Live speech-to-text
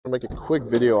gonna make a quick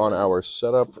video on our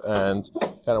setup and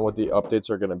kind of what the updates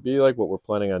are gonna be like, what we're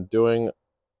planning on doing.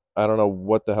 I don't know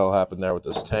what the hell happened there with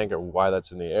this tank or why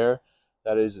that's in the air.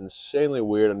 That is insanely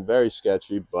weird and very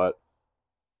sketchy, but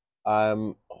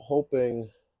I'm hoping,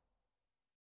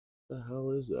 the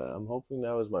hell is that? I'm hoping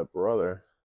that was my brother.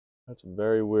 That's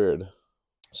very weird.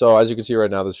 So as you can see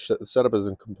right now, the setup is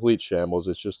in complete shambles.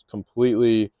 It's just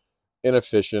completely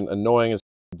inefficient, annoying as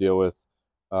to deal with.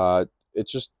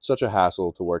 It's just such a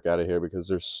hassle to work out of here because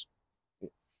there's,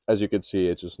 as you can see,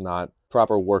 it's just not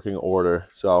proper working order.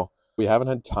 So we haven't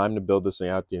had time to build this thing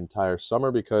out the entire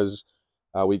summer because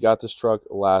we got this truck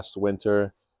last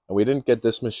winter and we didn't get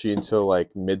this machine till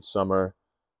like midsummer,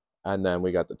 and then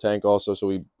we got the tank also. So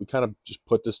we kind of just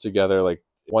put this together like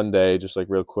one day, just like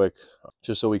real quick,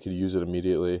 just so we could use it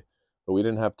immediately. But we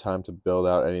didn't have time to build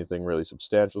out anything really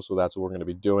substantial, so that's what we're going to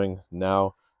be doing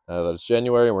now that it's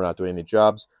January and we're not doing any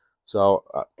jobs. So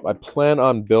I plan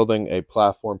on building a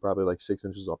platform probably like 6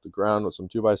 inches off the ground with some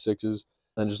 2x6s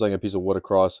and just like a piece of wood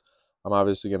across. I'm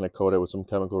obviously going to coat it with some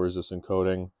chemical resistant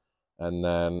coating, and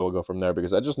then we'll go from there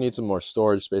because I just need some more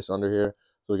storage space under here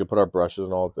so we can put our brushes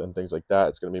and all and things like that.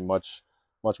 It's going to be much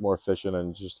more efficient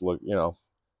and just look,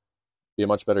 be a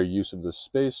much better use of this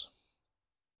space.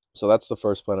 So that's the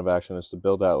first plan of action, is to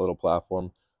build that little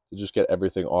platform to just get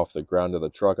everything off the ground of the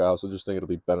truck. I also just think it'll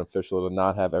be beneficial to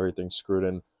not have everything screwed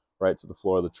in right to the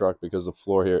floor of the truck because the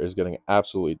floor here is getting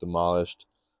absolutely demolished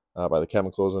by the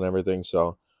chemicals and everything.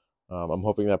 So I'm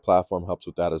hoping that platform helps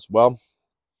with that as well.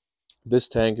 This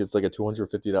tank is like a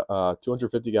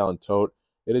 250 gallon tote.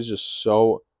 It is just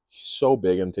so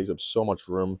big and takes up so much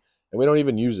room, and we don't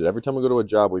even use it. Every time we go to a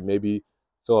job, we maybe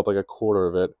fill up like a quarter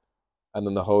of it, and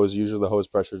then the hose, usually the hose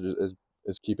pressure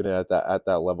is keeping it at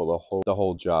that level the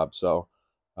whole job. So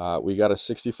we got a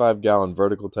 65 gallon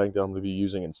vertical tank that I'm going to be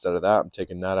using instead of that. I'm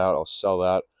taking that out. I'll sell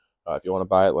that. If you want to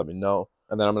buy it, let me know.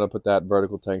 And then I'm going to put that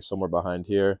vertical tank somewhere behind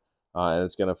here, and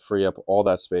it's going to free up all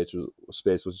that space,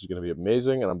 which is going to be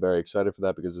amazing. And I'm very excited for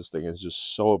that because this thing is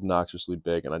just so obnoxiously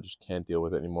big and I just can't deal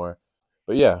with it anymore.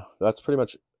 But yeah, that's pretty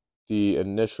much the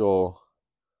initial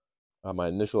my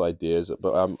initial ideas.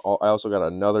 But I also got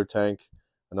another tank,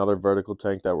 another vertical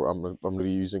tank that I'm going to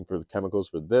be using for the chemicals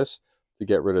for this, to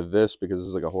get rid of this because this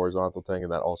is like a horizontal tank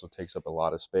and that also takes up a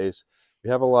lot of space. We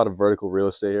have a lot of vertical real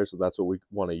estate here, so that's what we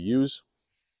want to use.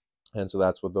 And so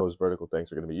that's what those vertical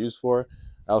tanks are going to be used for.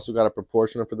 I also got a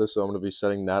proportioner for this, so I'm going to be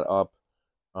setting that up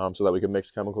so that we can mix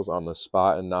chemicals on the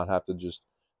spot and not have to just,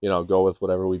 go with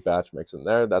whatever we batch mix in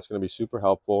there. That's going to be super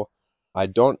helpful. I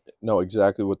don't know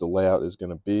exactly what the layout is going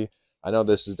to be. I know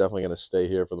this is definitely going to stay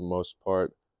here for the most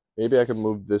part. Maybe I can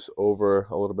move this over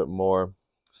a little bit more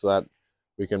so that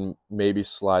we can maybe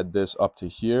slide this up to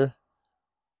here.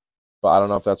 But I don't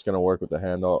know if that's going to work with the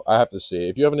handle. I have to see.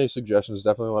 If you have any suggestions,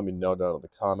 definitely let me know down in the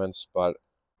comments. But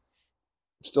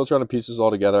I'm still trying to piece this all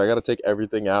together. I got to take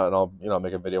everything out, and I'll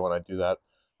make a video when I do that.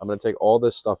 I'm going to take all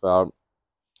this stuff out.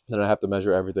 Then I have to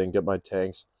measure everything, get my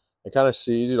tanks, and kind of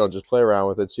see, just play around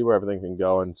with it, see where everything can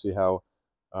go, and see how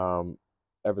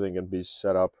everything can be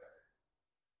set up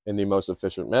in the most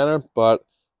efficient manner. But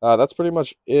that's pretty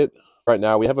much it right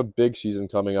now. We have a big season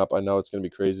coming up. I know it's going to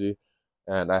be crazy,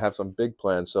 and I have some big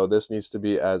plans. So this needs to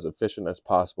be as efficient as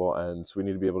possible, and so we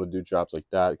need to be able to do jobs like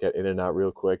that, get in and out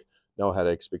real quick, no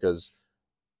headaches, because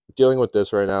dealing with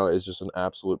this right now is just an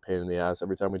absolute pain in the ass.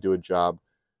 Every time we do a job,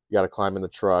 you got to climb in the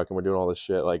truck and we're doing all this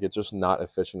shit. Like, it's just not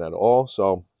efficient at all.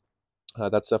 So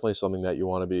that's definitely something that you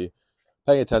want to be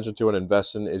paying attention to and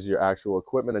invest in, is your actual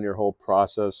equipment and your whole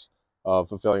process of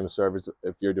fulfilling the service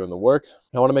if you're doing the work.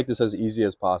 I want to make this as easy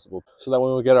as possible so that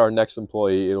when we get our next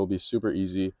employee, it'll be super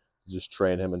easy to just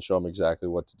train him and show him exactly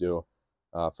what to do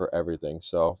for everything.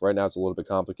 So right now it's a little bit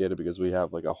complicated because we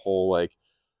have like a whole like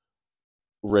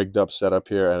rigged up setup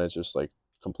here and it's just like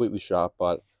completely shot,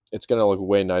 but it's going to look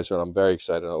way nicer and I'm very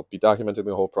excited. I'll be documenting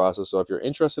the whole process. So if you're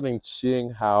interested in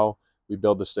seeing how we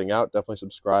build this thing out, definitely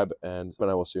subscribe, and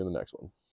I will see you in the next one.